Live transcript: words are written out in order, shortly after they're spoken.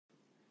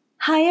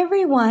Hi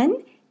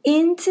everyone!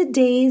 In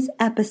today's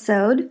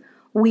episode,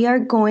 we are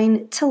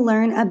going to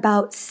learn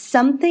about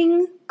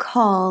something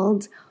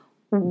called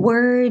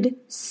word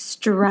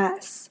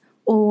stress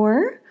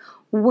or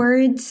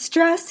word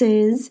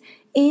stresses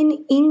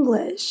in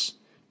English.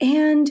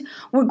 And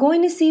we're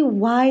going to see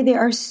why they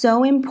are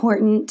so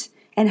important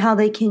and how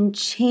they can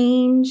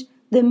change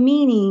the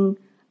meaning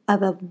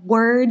of a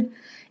word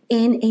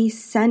in a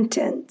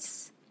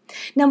sentence.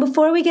 Now,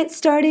 before we get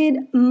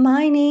started,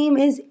 my name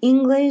is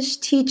English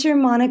Teacher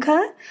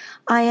Monica.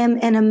 I am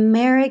an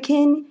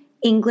American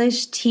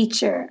English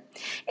teacher.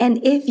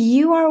 And if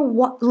you are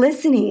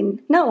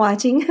listening, not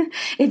watching,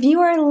 if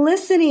you are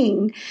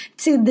listening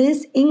to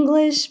this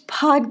English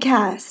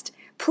podcast,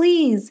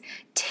 please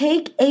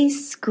take a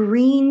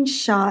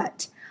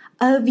screenshot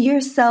of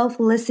yourself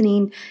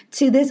listening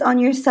to this on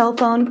your cell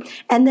phone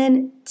and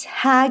then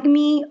tag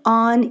me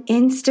on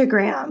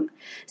Instagram.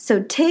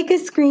 So take a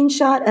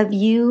screenshot of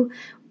you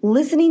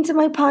listening to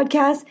my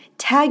podcast,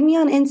 tag me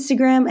on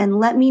Instagram, and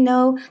let me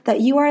know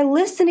that you are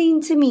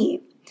listening to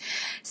me.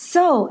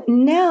 So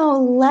now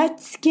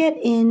let's get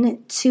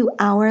into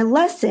our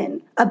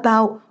lesson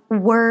about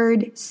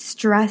word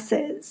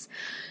stresses.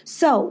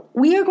 So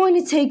we are going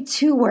to take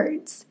two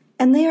words,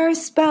 and they are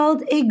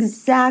spelled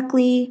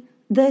exactly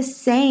the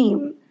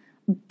same,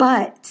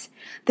 but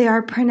they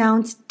are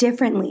pronounced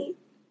differently.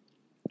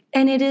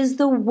 And it is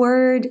the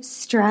word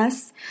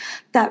stress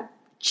that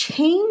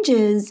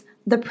changes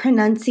the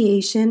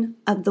pronunciation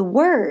of the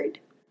word.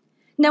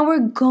 Now we're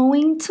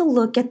going to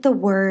look at the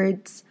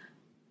words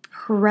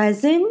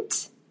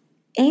present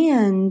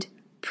and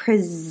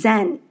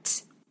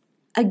present.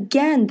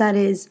 Again, that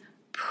is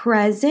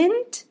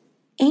present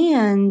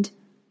and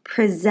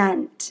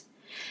present.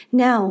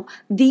 Now,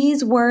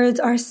 these words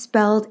are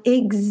spelled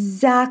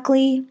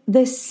exactly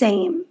the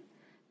same.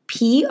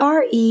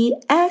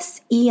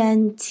 Present.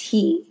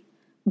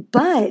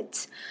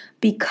 But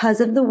because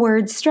of the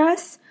word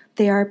stress,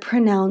 they are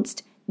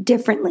pronounced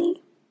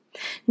differently.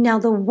 Now,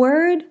 the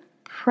word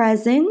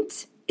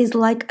present is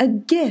like a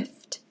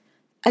gift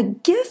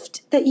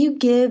that you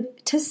give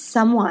to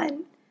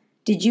someone.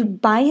 Did you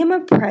buy him a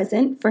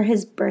present for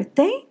his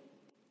birthday?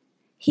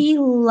 He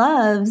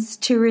loves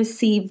to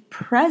receive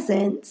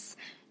presents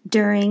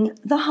during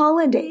the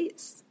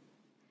holidays.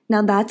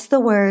 Now, that's the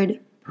word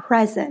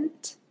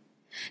present.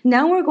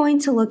 Now we're going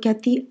to look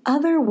at the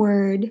other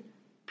word,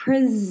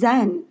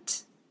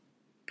 present.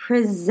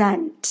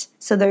 Present.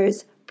 So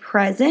there's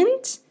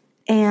present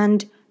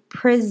and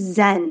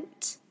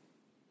present.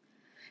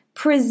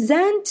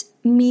 Present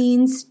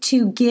means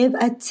to give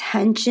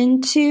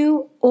attention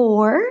to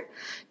or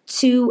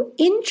to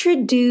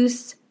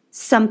introduce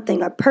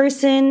something, a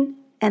person,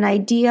 an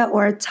idea,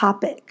 or a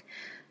topic.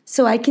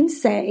 So I can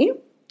say,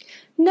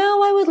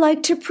 now I would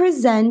like to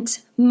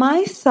present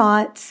my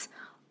thoughts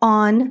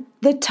on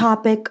the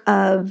topic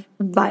of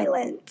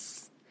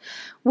violence.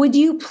 Would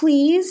you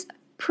please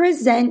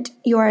present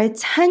your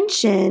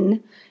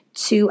attention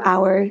to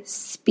our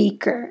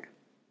speaker?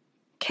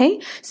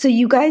 Okay, so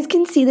you guys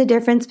can see the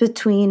difference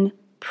between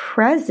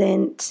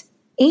present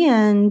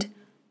and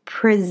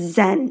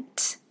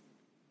present.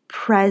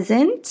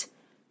 Present,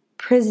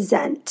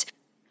 present.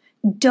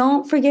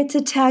 Don't forget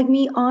to tag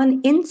me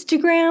on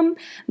Instagram.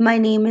 My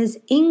name is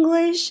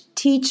English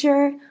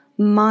Teacher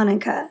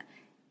Monica.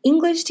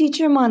 English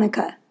Teacher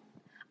Monica.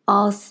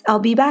 I'll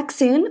be back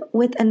soon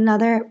with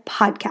another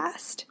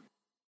podcast.